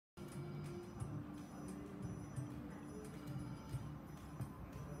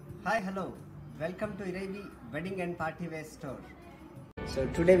Hi, hello. Welcome to Iraivi Wedding and Party Wear Store. So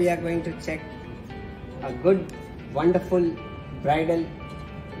today we are going to check a good, wonderful bridal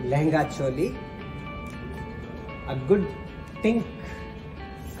lehenga choli. A good pink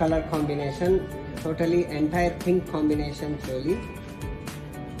color combination, totally entire pink combination choli.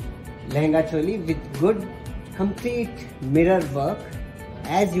 Lehenga choli with good complete mirror work.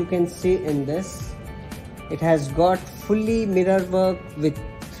 As you can see in this, it has got fully mirror work with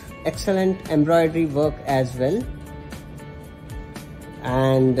excellent embroidery work as well.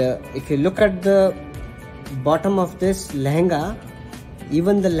 And if you look at the bottom of this lehenga,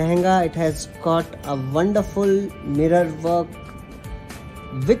 even the lehenga, it has got a wonderful mirror work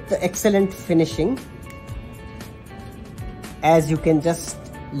with the excellent finishing. As you can just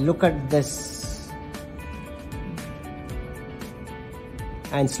look at this,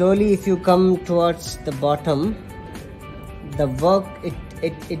 and slowly if you come towards the bottom, the work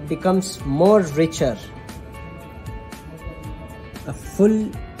it becomes more richer. A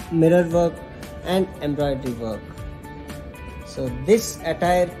full mirror work and embroidery work. So this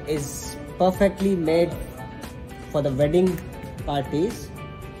attire is perfectly made for the wedding parties.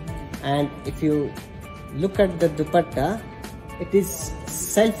 And if you look at the dupatta, it is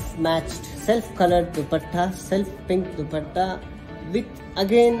self-matched, self-colored dupatta, self-pink dupatta with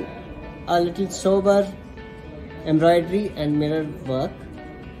again a little sober embroidery and mirror work,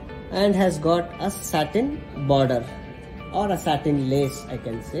 and has got a satin border or a satin lace, I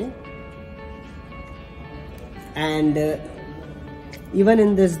can say. And even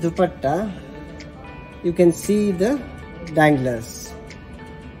in this dupatta, you can see the danglers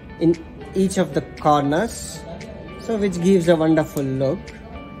in each of the corners, so which gives a wonderful look.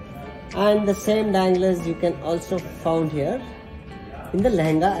 And the same danglers you can also found here in the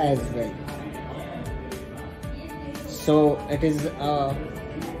lehenga as well. So it is a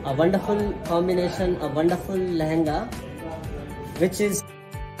wonderful combination, a wonderful lehenga, which is